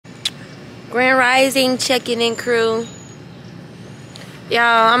Grand Rising checking in crew.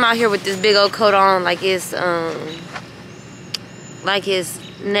 Y'all, I'm out here with this big old coat on like it's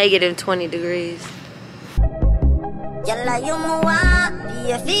negative 20 degrees.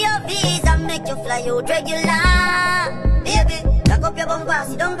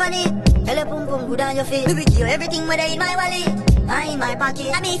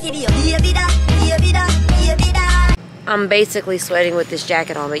 I'm basically sweating with this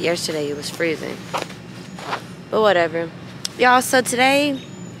jacket on, but yesterday it was freezing. But whatever. Y'all, so today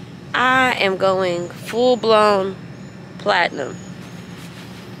I am going full-blown platinum.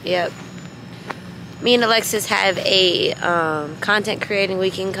 Yep. Me and Alexis have a content creating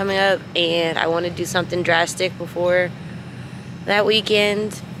weekend coming up, and I want to do something drastic before that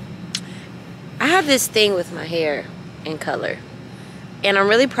weekend. I have this thing with my hair and color, and I'm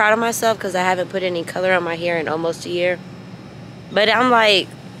really proud of myself because I haven't put any color on my hair in almost a year. But I'm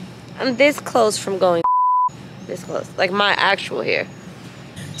this close from going this close, like my actual hair.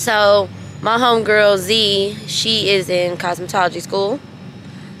 So my homegirl Z, she is in cosmetology school.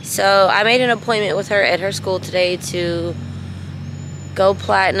 So I made an appointment with her at her school today to go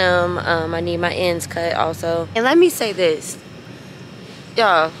platinum. I need my ends cut also. And let me say this.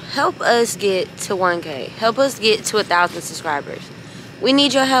 Y'all, help us get to 1K. Help us get to 1,000 subscribers. We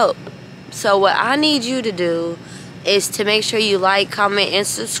need your help. So what I need you to do is to make sure you like, comment, and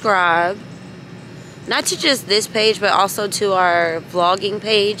subscribe. Not to just this page, but also to our vlogging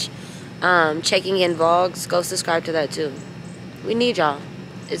page. Checking in vlogs. Go subscribe to that too. We need y'all.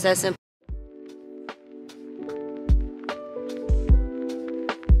 It's that simple.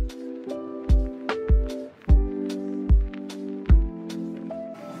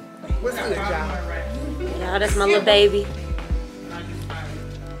 What's good, y'all? Y'all, that's my little baby.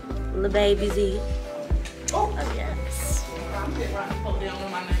 Little baby Z. Oh, yes.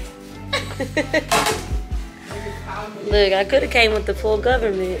 Look, I could have came with the full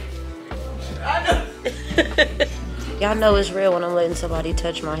government. Y'all know it's real when I'm letting somebody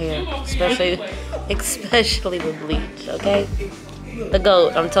touch my hair, especially with bleach. Okay, the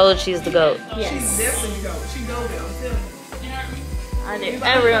goat. I'm told she's the goat. Yes. She's definitely the goat. She go there. I'm telling you. I do.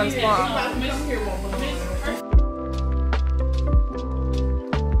 Everyone's blonde.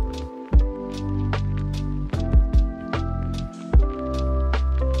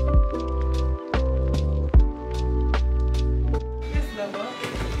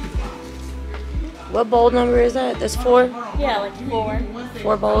 What bowl number is that? That's 4? Yeah, like 4.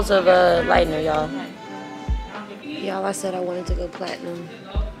 4 bowls of lightener, y'all. Y'all, I said I wanted to go platinum.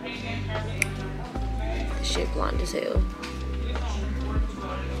 This shit blonde as hell.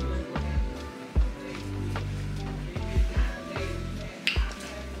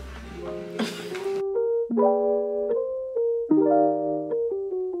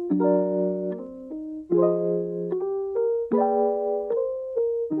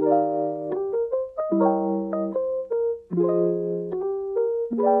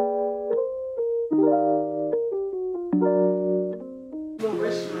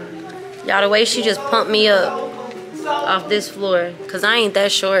 Y'all, the way she just pumped me up off this floor, cause I ain't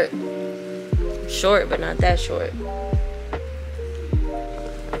that short. Short, but not that short.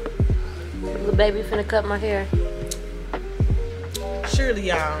 Little baby finna cut my hair. Surely,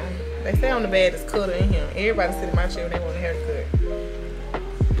 y'all. They say I'm the baddest cutter in here. Everybody sit in my chair when they want a haircut.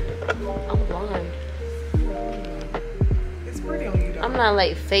 I'm blonde. It's pretty on you, though. I'm not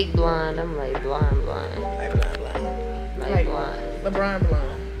like fake blonde. I'm like blonde. Like blonde. Like blonde. LeBron blonde.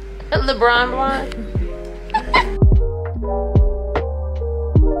 LeBron blonde.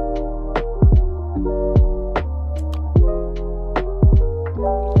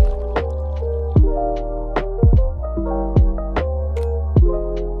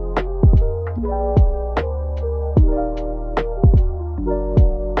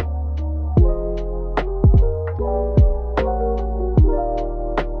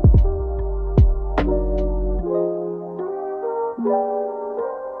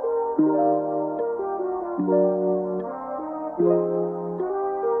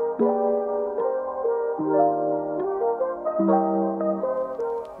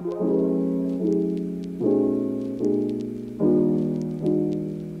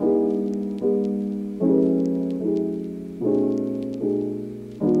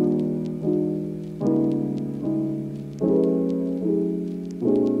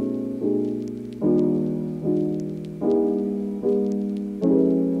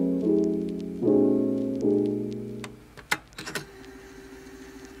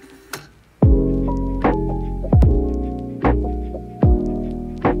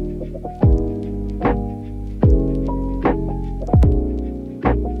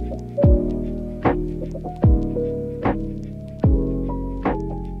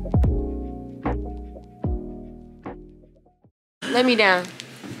 Let me down.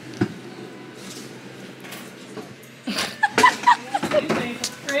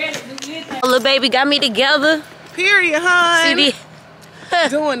 Little baby got me together. Period, hon. See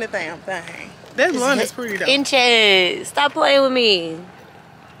Doing the damn thing. That blonde is pretty though. Inches. Stop playing with me.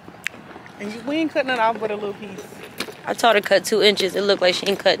 And we ain't cutting it off with a little piece. I told her cut 2 inches. It looked like she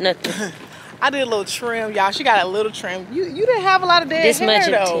ain't cut nothing. I did a little trim, y'all. She got a little trim. You didn't have a lot of dead This hair much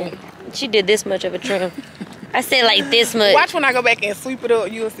though. of she did this much of a trim. I said like this much. Watch when I go back and sweep it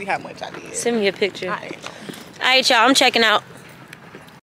up. You'll see how much I did. Send me a picture. I ain't know. All right, y'all. I'm checking out.